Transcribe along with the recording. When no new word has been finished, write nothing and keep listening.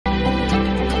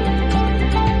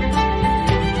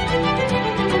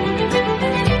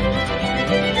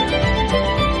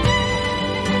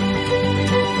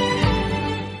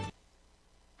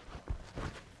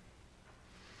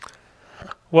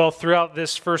Well, throughout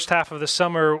this first half of the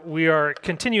summer, we are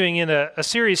continuing in a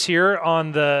series here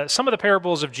on some of the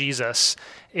parables of Jesus.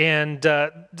 And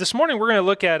this morning, we're going to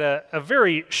look at a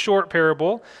very short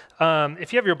parable.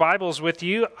 If you have your Bibles with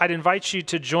you, I'd invite you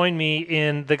to join me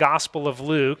in the Gospel of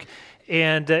Luke.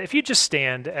 And if you just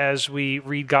stand as we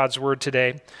read God's Word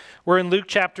today. We're in Luke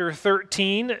chapter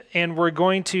 13, and we're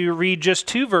going to read just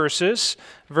two verses,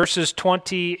 verses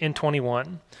 20 and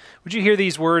 21. Would you hear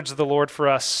these words of the Lord for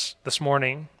us this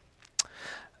morning?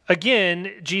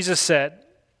 Again, Jesus said,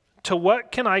 "To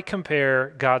what can I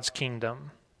compare God's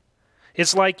kingdom?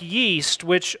 It's like yeast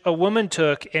which a woman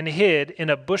took and hid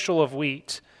in a bushel of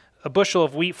wheat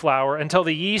flour, until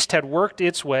the yeast had worked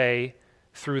its way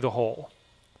through the whole."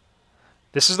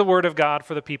 This is the word of God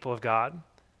for the people of God.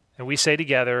 And we say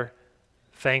together,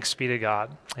 thanks be to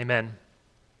God. Amen.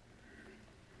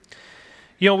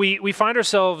 You know, we find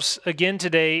ourselves again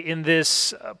today in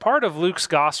this part of Luke's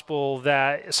gospel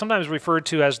that is sometimes referred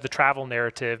to as the travel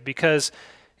narrative, because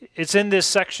it's in this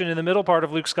section in the middle part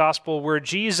of Luke's gospel where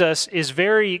Jesus is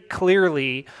very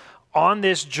clearly on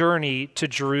this journey to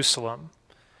Jerusalem.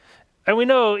 And we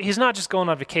know he's not just going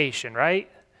on vacation, right?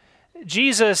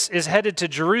 Jesus is headed to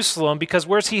Jerusalem because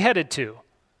where's he headed to?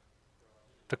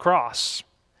 The cross.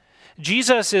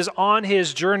 Jesus is on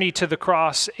his journey to the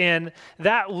cross, and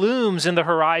that looms in the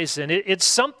horizon. It's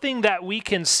something that we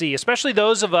can see, especially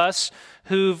those of us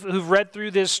who've read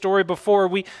through this story before.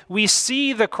 We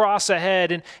see the cross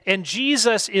ahead, and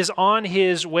Jesus is on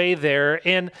his way there.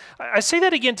 And I say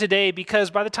that again today because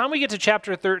by the time we get to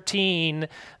chapter 13,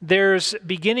 there's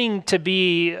beginning to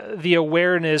be the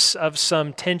awareness of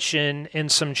some tension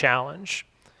and some challenge.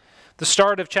 The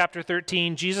start of chapter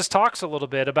 13, Jesus talks a little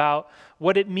bit about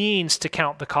what it means to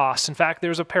count the cost. In fact,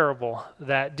 there's a parable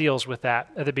that deals with that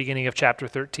at the beginning of chapter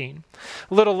 13.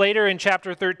 A little later in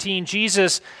chapter 13,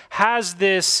 Jesus has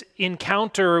this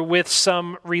encounter with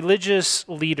some religious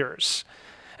leaders.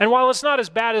 And while it's not as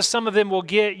bad as some of them will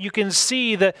get, you can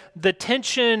see the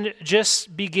tension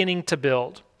just beginning to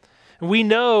build. We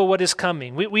know what is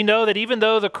coming. We know that even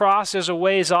though the cross is a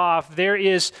ways off, there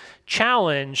is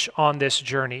challenge on this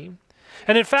journey.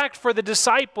 And in fact, for the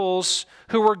disciples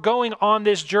who were going on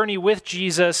this journey with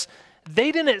Jesus,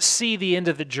 they didn't see the end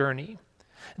of the journey.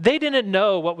 They didn't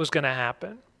know what was going to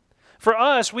happen. For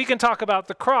us, we can talk about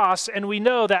the cross, and we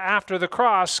know that after the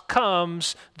cross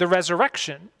comes the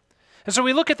resurrection. And so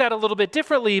we look at that a little bit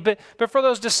differently, but for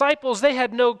those disciples, they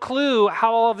had no clue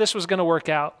how all of this was going to work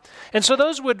out. And so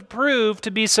those would prove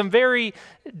to be some very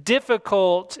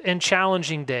difficult and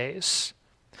challenging days.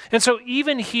 And so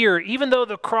even here, even though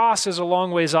the cross is a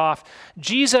long ways off,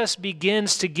 Jesus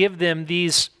begins to give them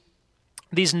these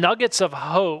nuggets of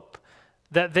hope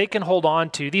that they can hold on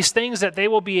to, these things that they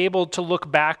will be able to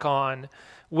look back on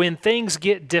when things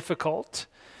get difficult.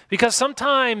 Because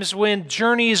sometimes when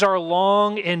journeys are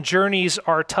long and journeys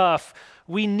are tough,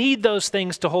 we need those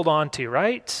things to hold on to,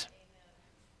 right?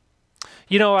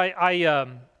 You know,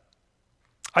 I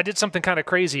did something kind of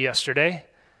crazy yesterday.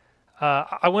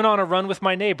 I went on a run with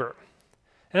my neighbor.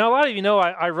 And a lot of you know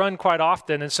I run quite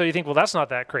often, and so you think, well, that's not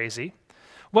that crazy.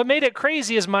 What made it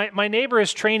crazy is my neighbor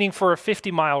is training for a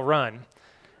 50-mile run,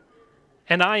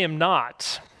 and I am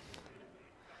not.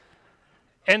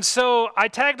 And so I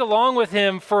tagged along with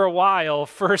him for a while,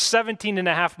 for 17 and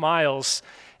a half miles.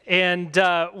 And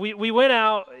we went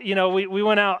out, we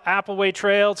went out Appleway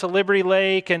Trail to Liberty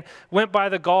Lake and went by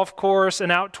the golf course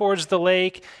and out towards the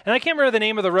lake. And I can't remember the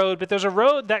name of the road, but there's a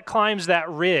road that climbs that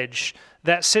ridge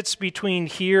that sits between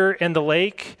here and the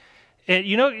lake.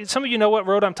 And some of you know what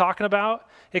road I'm talking about.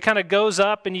 It kind of goes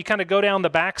up and you kind of go down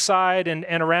the backside and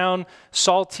around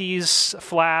Salty's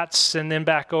Flats and then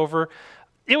back over.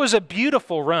 It was a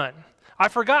beautiful run. I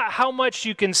forgot how much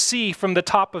you can see from the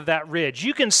top of that ridge.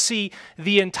 You can see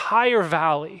the entire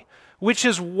valley, which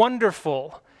is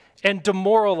wonderful and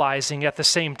demoralizing at the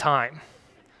same time,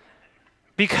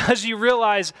 because you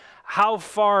realize how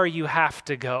far you have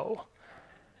to go,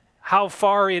 how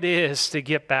far it is to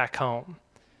get back home.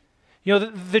 You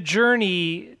know, the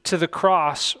journey to the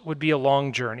cross would be a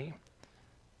long journey.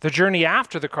 The journey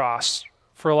after the cross,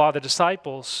 for a lot of the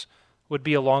disciples, would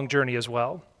be a long journey as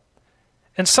well.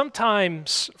 And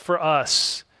sometimes for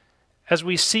us, as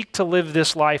we seek to live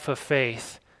this life of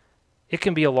faith, it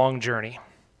can be a long journey.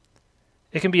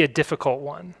 It can be a difficult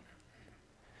one.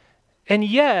 And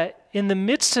yet, in the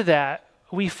midst of that,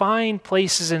 we find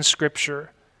places in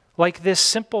Scripture, like this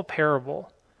simple parable,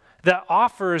 that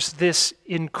offers this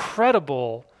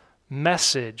incredible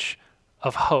message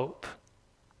of hope.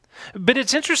 But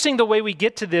it's interesting the way we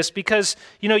get to this, because,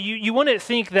 you wouldn't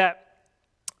think that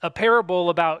a parable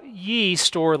about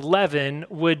yeast or leaven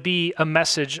would be a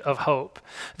message of hope.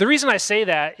 The reason I say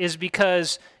that is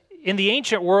because in the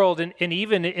ancient world, and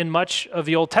even in much of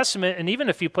the Old Testament, and even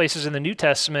a few places in the New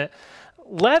Testament,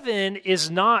 leaven is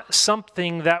not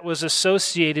something that was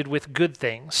associated with good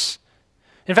things.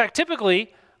 In fact,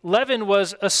 typically, leaven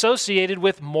was associated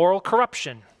with moral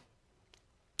corruption.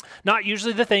 Not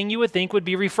usually the thing you would think would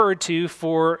be referred to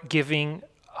for giving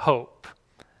hope.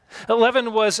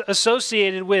 Leaven was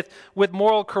associated with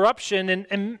moral corruption,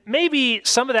 and maybe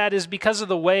some of that is because of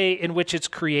the way in which it's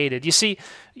created. You see,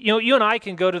 you and I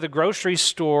can go to the grocery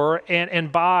store and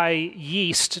buy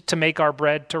yeast to make our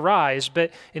bread to rise,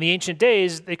 but in the ancient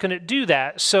days, they couldn't do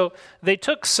that. So they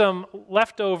took some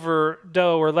leftover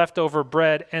dough or leftover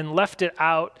bread and left it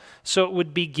out so it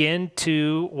would begin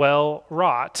to,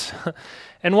 rot.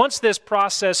 And once this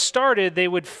process started, they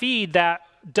would feed that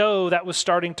dough that was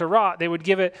starting to rot. They would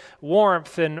give it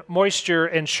warmth and moisture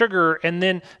and sugar, and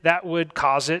then that would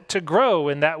cause it to grow,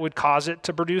 and that would cause it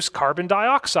to produce carbon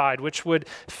dioxide, which would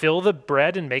fill the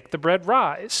bread and make the bread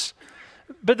rise.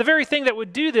 But the very thing that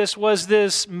would do this was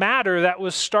this matter that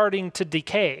was starting to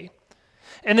decay.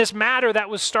 And this matter that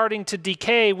was starting to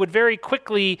decay would very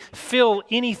quickly fill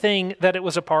anything that it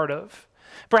was a part of.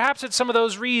 Perhaps it's some of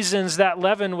those reasons that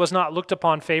leaven was not looked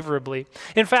upon favorably.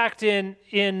 In fact, in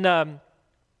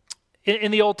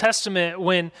the Old Testament,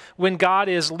 when God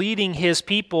is leading his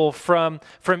people from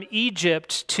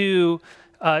Egypt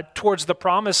towards the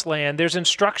Promised Land, there's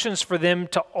instructions for them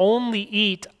to only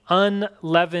eat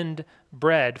unleavened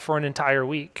bread for an entire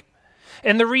week.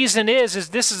 And the reason is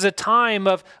this is a time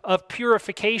of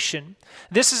purification.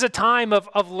 This is a time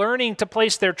of learning to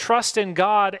place their trust in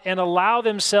God and allow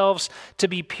themselves to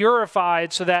be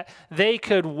purified so that they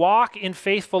could walk in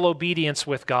faithful obedience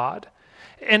with God.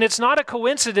 And it's not a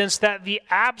coincidence that the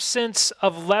absence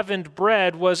of leavened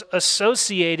bread was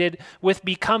associated with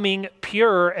becoming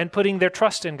pure and putting their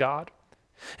trust in God.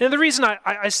 And the reason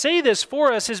I say this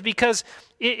for us is because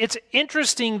it's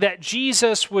interesting that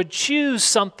Jesus would choose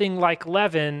something like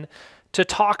leaven to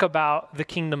talk about the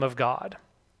kingdom of God.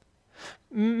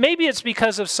 Maybe it's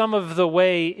because of some of the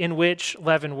way in which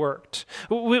leaven worked.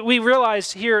 We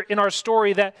realize here in our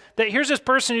story that here's this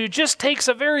person who just takes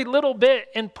a very little bit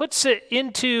and puts it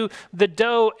into the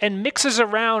dough and mixes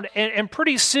around, and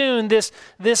pretty soon this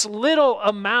little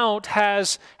amount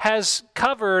has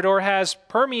covered or has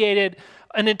permeated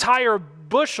an entire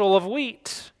bushel of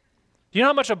wheat. Do you know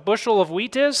how much a bushel of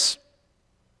wheat is?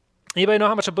 Anybody know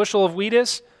how much a bushel of wheat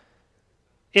is?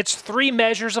 It's 3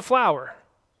 measures of flour.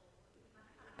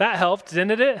 That helped,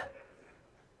 didn't it?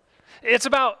 It's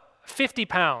about 50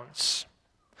 pounds,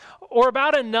 or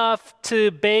about enough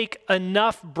to bake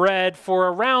enough bread for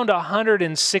around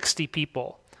 160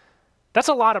 people. That's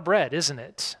a lot of bread, isn't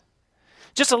it?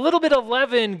 Just a little bit of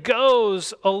leaven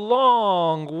goes a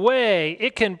long way.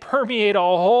 It can permeate a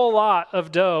whole lot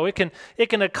of dough. It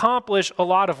can accomplish a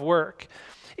lot of work.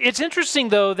 It's interesting,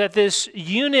 though, that this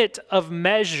unit of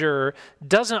measure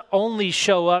doesn't only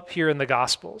show up here in the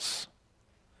Gospels.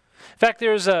 In fact,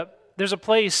 there's a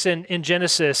place in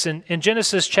Genesis, in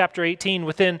Genesis chapter 18,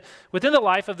 within the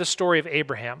life of the story of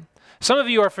Abraham. Some of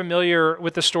you are familiar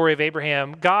with the story of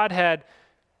Abraham. God had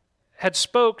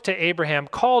spoke to Abraham,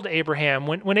 called Abraham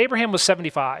when Abraham was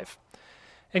 75.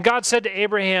 And God said to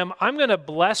Abraham, I'm going to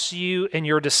bless you and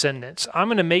your descendants. I'm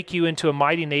going to make you into a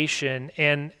mighty nation,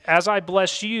 and as I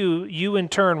bless you, you in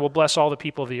turn will bless all the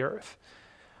people of the earth.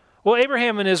 Well,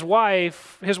 Abraham and his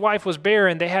wife was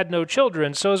barren. They had no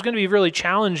children, so it was going to be really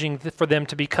challenging for them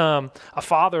to become a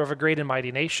father of a great and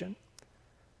mighty nation.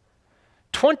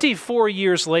 24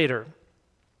 years later,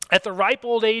 at the ripe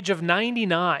old age of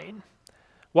 99,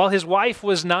 while his wife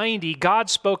was 90, God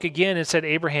spoke again and said,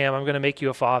 Abraham, I'm going to make you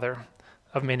a father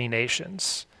of many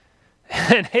nations.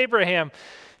 And Abraham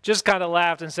just kind of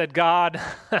laughed and said, God,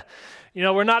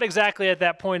 we're not exactly at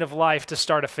that point of life to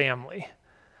start a family.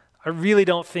 I really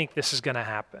don't think this is going to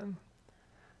happen.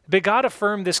 But God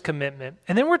affirmed this commitment.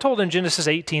 And then we're told in Genesis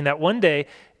 18 that one day,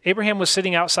 Abraham was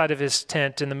sitting outside of his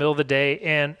tent in the middle of the day,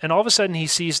 and all of a sudden he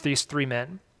sees these 3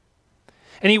 men.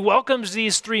 And he welcomes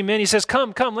these 3 men. He says,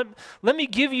 come, let me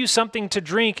give you something to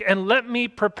drink, and let me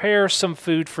prepare some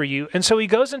food for you. And so he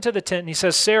goes into the tent, and he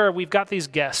says, Sarah, we've got these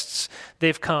guests.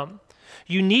 They've come.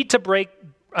 You need to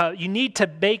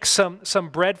bake some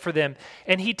bread for them.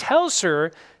 And he tells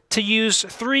her to use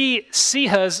 3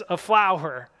 seahs of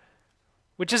flour,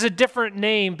 which is a different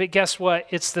name, but guess what?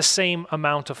 It's the same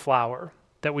amount of flour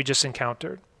that we just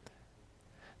encountered,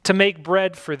 to make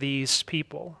bread for these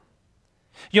people.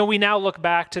 We now look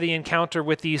back to the encounter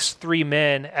with these 3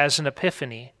 men as an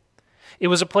epiphany. It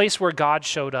was a place where God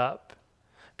showed up,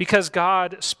 because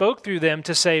God spoke through them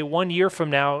to say, 1 year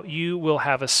from now, you will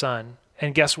have a son.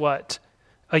 And guess what?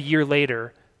 A year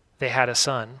later, they had a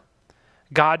son.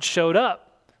 God showed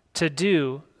up to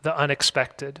do the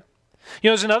unexpected.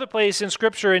 There's another place in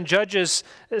Scripture in Judges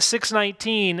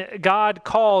 6:19,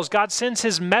 God sends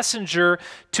his messenger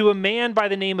to a man by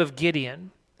the name of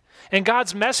Gideon. And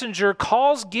God's messenger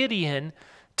calls Gideon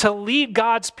to lead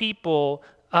God's people,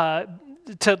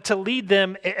 to lead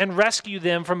them and rescue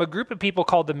them from a group of people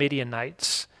called the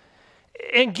Midianites.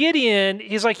 And Gideon,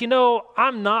 he's like,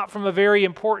 I'm not from a very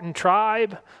important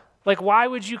tribe. Like, why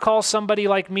would you call somebody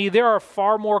like me? There are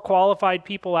far more qualified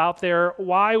people out there.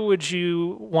 Why would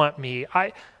you want me?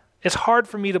 It's hard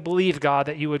for me to believe, God,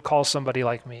 that you would call somebody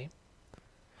like me.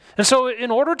 And so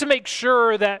in order to make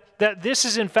sure that this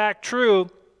is in fact true,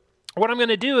 what I'm going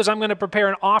to do is I'm going to prepare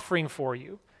an offering for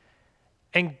you.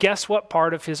 And guess what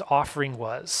part of his offering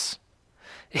was?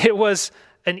 It was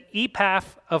an ephah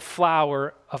of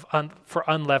flour for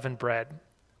unleavened bread,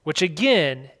 which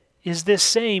again is this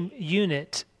same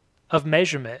unit of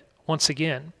measurement once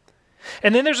again.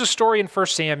 And then there's a story in 1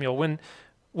 Samuel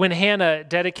when Hannah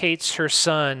dedicates her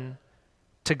son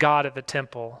to God at the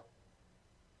temple.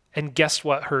 And guess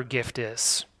what her gift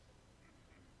is?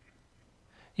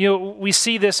 We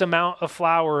see this amount of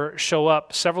flour show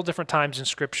up several different times in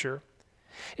Scripture.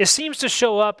 It seems to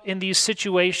show up in these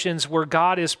situations where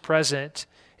God is present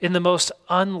in the most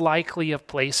unlikely of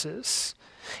places.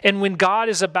 And when God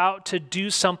is about to do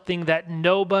something that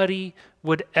nobody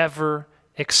would ever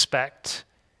expect.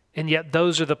 And yet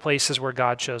those are the places where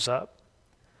God shows up.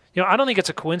 I don't think it's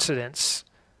a coincidence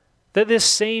that this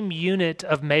same unit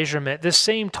of measurement, this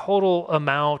same total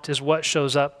amount is what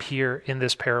shows up here in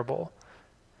this parable.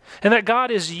 And that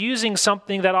God is using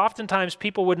something that oftentimes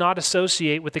people would not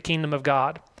associate with the kingdom of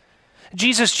God.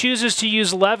 Jesus chooses to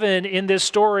use leaven in this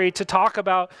story to talk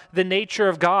about the nature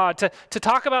of God, to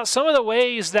talk about some of the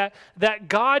ways that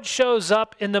God shows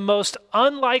up in the most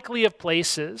unlikely of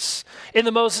places, in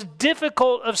the most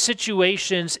difficult of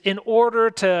situations in order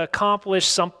to accomplish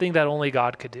something that only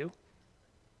God could do.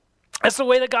 That's the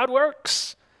way that God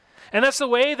works. And that's the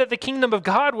way that the kingdom of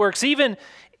God works. Even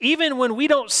when we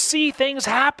don't see things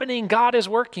happening, God is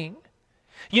working.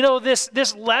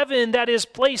 This leaven that is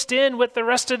placed in with the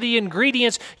rest of the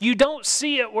ingredients, you don't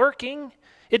see it working.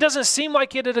 It doesn't seem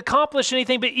like it had accomplished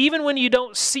anything, but even when you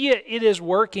don't see it, it is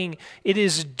working. It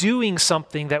is doing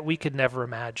something that we could never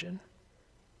imagine.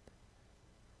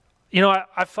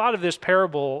 I've thought of this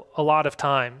parable a lot of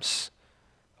times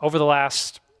over the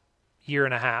last year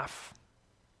and a half.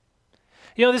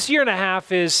 This year and a half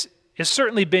has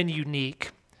certainly been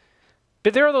unique.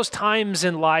 But there are those times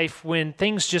in life when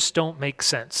things just don't make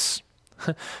sense,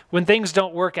 when things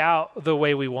don't work out the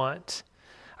way we want.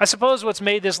 I suppose what's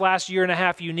made this last year and a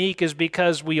half unique is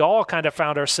because we all kind of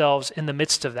found ourselves in the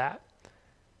midst of that.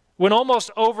 When almost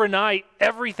overnight,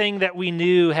 everything that we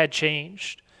knew had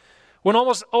changed. When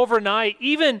almost overnight,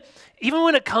 even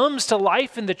when it comes to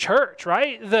life in the church,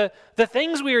 right? The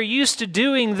things we are used to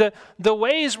doing, the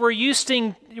ways we're used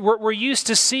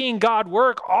to seeing God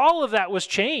work, all of that was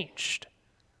changed.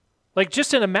 Like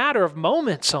just in a matter of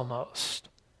moments almost.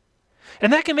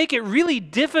 And that can make it really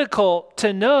difficult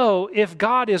to know if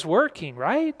God is working,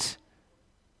 right?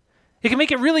 It can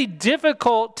make it really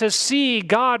difficult to see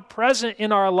God present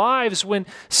in our lives when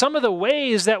some of the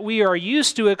ways that we are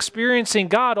used to experiencing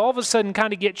God all of a sudden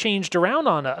kind of get changed around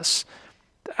on us.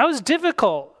 That was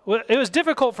difficult. It was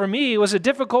difficult for me. Was it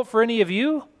difficult for any of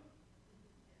you?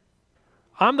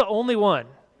 I'm the only one.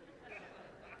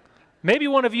 Maybe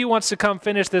one of you wants to come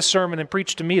finish this sermon and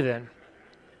preach to me then.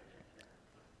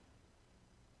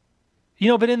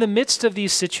 But in the midst of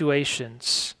these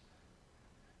situations,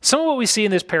 some of what we see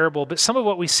in this parable, but some of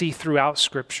what we see throughout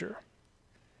Scripture,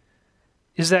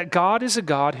 is that God is a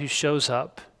God who shows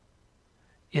up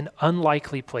in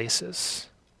unlikely places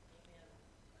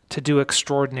to do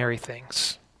extraordinary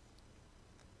things.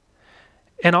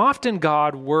 And often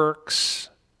God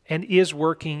works and is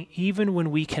working even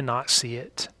when we cannot see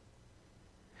it.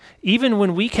 Even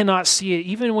when we cannot see it,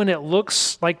 even when it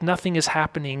looks like nothing is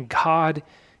happening, God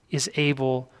is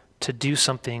able to do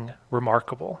something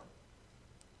remarkable.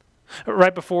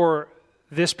 Right before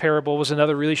this parable was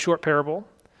another really short parable,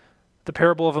 the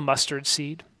parable of a mustard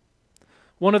seed.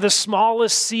 One of the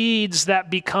smallest seeds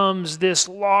that becomes this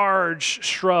large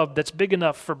shrub that's big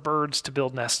enough for birds to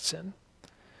build nests in.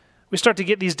 We start to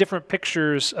get these different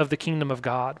pictures of the kingdom of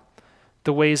God,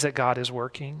 the ways that God is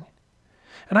working.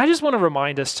 And I just want to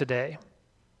remind us today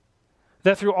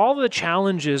that through all the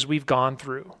challenges we've gone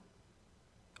through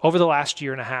over the last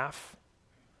year and a half,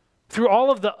 through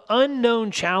all of the unknown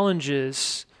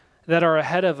challenges that are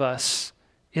ahead of us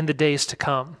in the days to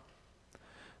come.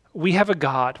 We have a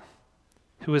God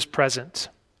who is present,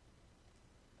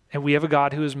 and we have a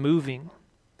God who is moving,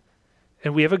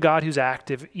 and we have a God who's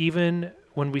active even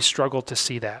when we struggle to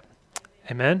see that.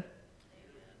 Amen?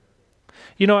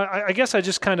 You know, I guess I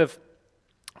just kind of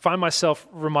find myself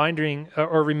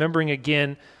remembering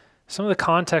again some of the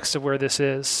context of where this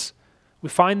is. We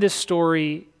find this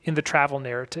story in the travel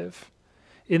narrative,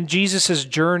 in Jesus'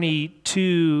 journey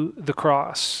to the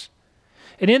cross.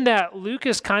 And in that, Luke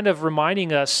is kind of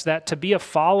reminding us that to be a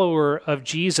follower of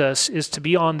Jesus is to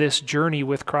be on this journey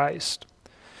with Christ.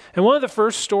 And one of the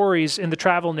first stories in the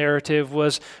travel narrative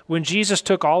was when Jesus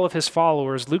took all of his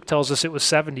followers, Luke tells us it was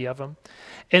 70 of them,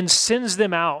 and sends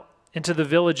them out into the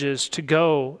villages to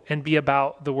go and be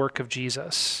about the work of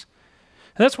Jesus.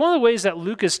 And that's one of the ways that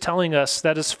Luke is telling us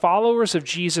that as followers of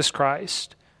Jesus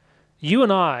Christ, you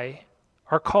and I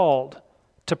are called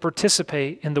to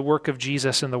participate in the work of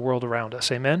Jesus in the world around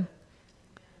us. Amen?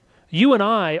 You and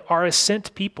I are a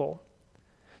sent people.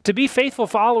 To be faithful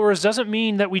followers doesn't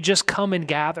mean that we just come and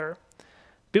gather,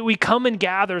 but we come and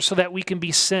gather so that we can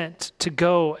be sent to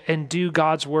go and do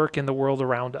God's work in the world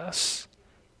around us.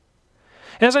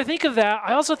 And as I think of that,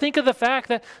 I also think of the fact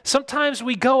that sometimes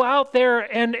we go out there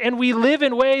and we live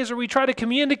in ways where we try to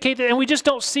communicate it and we just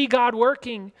don't see God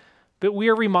working, but we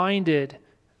are reminded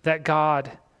that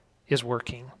God is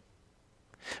working.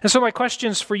 And so my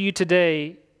questions for you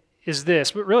today is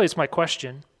this, but really it's my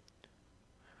question.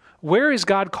 Where is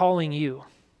God calling you?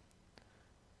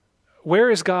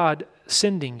 Where is God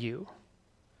sending you?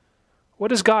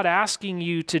 What is God asking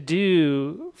you to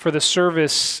do for the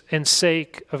service and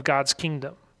sake of God's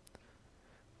kingdom?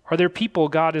 Are there people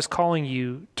God is calling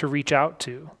you to reach out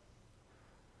to?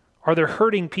 Are there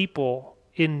hurting people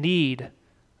in need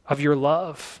of your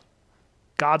love,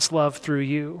 God's love through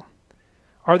you?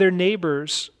 Are there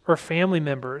neighbors or family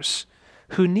members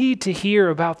who need to hear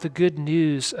about the good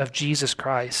news of Jesus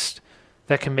Christ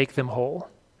that can make them whole?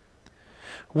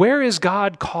 Where is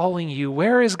God calling you?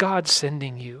 Where is God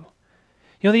sending you?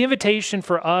 You know, the invitation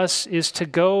for us is to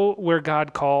go where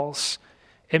God calls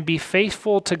and be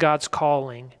faithful to God's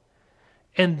calling,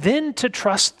 and then to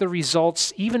trust the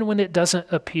results even when it doesn't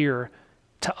appear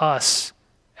to us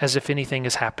as if anything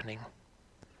is happening.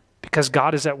 Because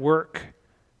God is at work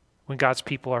when God's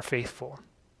people are faithful.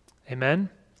 Amen?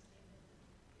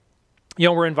 You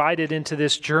know, we're invited into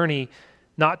this journey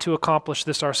not to accomplish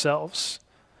this ourselves,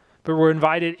 but we're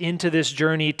invited into this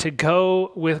journey to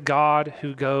go with God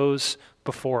who goes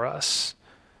before us.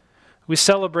 We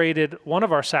celebrated one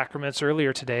of our sacraments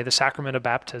earlier today, the sacrament of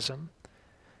baptism.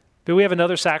 But we have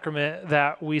another sacrament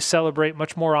that we celebrate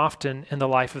much more often in the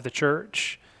life of the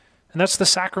church, and that's the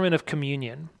sacrament of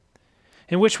communion,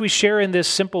 in which we share in this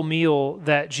simple meal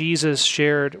that Jesus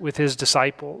shared with his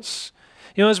disciples.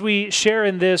 You know, as we share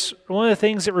in this, one of the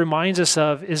things it reminds us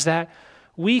of is that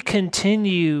we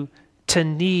continue to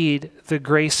need the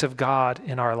grace of God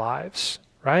in our lives,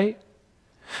 right?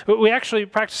 We actually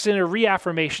practiced in a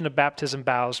reaffirmation of baptism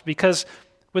vows, because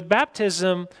with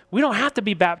baptism, we don't have to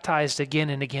be baptized again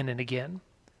and again and again.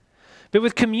 But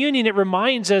with communion, it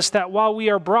reminds us that while we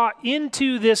are brought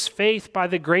into this faith by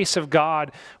the grace of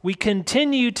God, we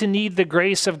continue to need the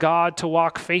grace of God to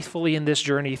walk faithfully in this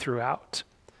journey throughout.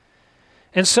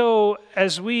 And so,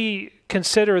 as we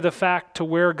consider the fact to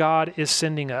where God is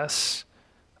sending us,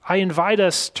 I invite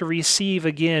us to receive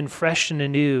again, fresh and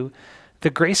anew, the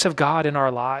grace of God in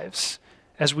our lives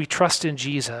as we trust in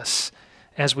Jesus,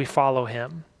 as we follow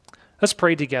him. Let's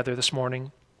pray together this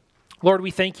morning. Lord, we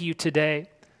thank you today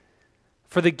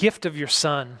for the gift of your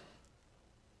Son.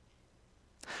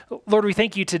 Lord, we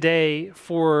thank you today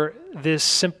for this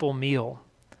simple meal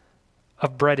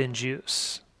of bread and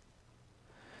juice.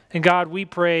 And God, we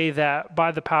pray that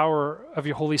by the power of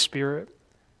your Holy Spirit,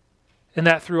 and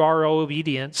that through our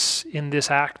obedience in this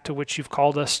act to which you've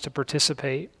called us to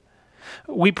participate,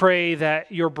 we pray that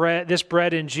this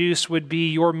bread and juice would be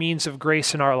your means of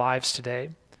grace in our lives today,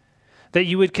 that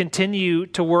you would continue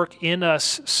to work in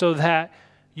us so that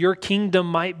your kingdom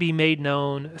might be made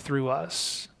known through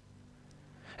us.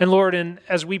 And Lord, and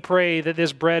as we pray that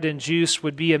this bread and juice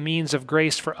would be a means of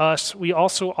grace for us, we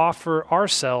also offer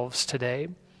ourselves today.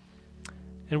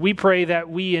 And we pray that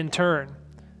we in turn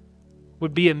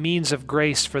would be a means of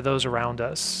grace for those around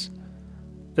us,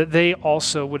 that they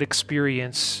also would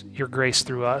experience your grace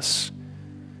through us.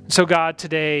 And so God,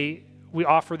 today we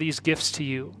offer these gifts to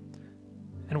you,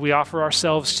 and we offer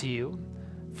ourselves to you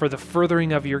for the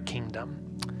furthering of your kingdom.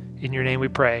 In your name we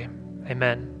pray,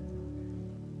 amen.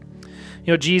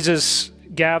 You know, Jesus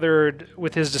gathered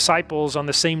with his disciples on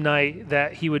the same night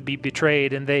that he would be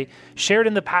betrayed, and they shared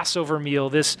in the Passover meal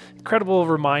this incredible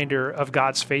reminder of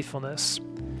God's faithfulness.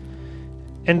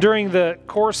 And during the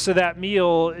course of that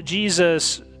meal,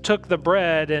 Jesus took the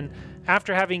bread, and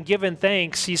after having given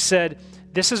thanks, he said,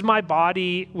 "This is my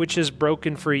body, which is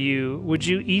broken for you. Would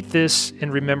you eat this in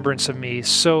remembrance of me?"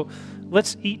 So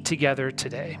let's eat together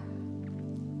today.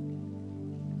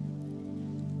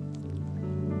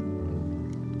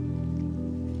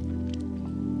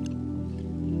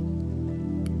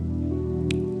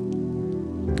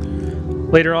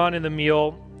 Later on in the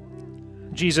meal,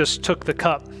 Jesus took the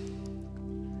cup.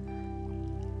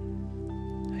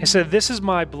 He said, "This is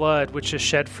my blood, which is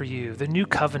shed for you, the new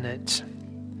covenant.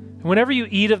 And whenever you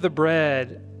eat of the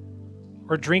bread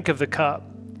or drink of the cup,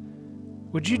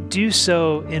 would you do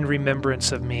so in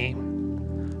remembrance of me?"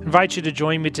 I invite you to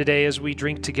join me today as we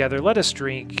drink together. Let us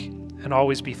drink and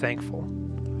always be thankful.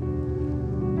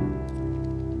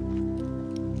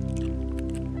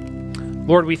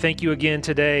 Lord, we thank you again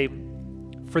today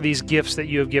for these gifts that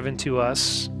you have given to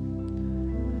us.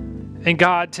 And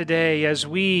God, today, as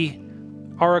we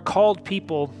are a called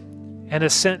people and a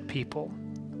sent people,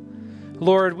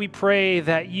 Lord, we pray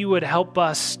that you would help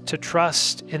us to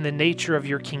trust in the nature of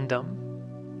your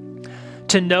kingdom,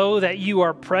 to know that you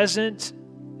are present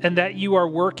and that you are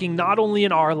working not only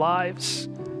in our lives,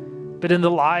 but in the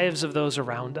lives of those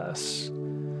around us.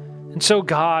 And so,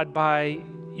 God, by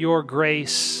your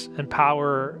grace and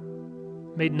power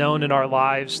made known in our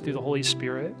lives through the Holy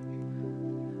Spirit,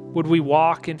 would we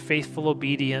walk in faithful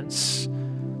obedience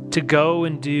to go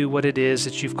and do what it is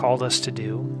that you've called us to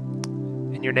do.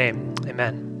 In your name,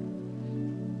 amen.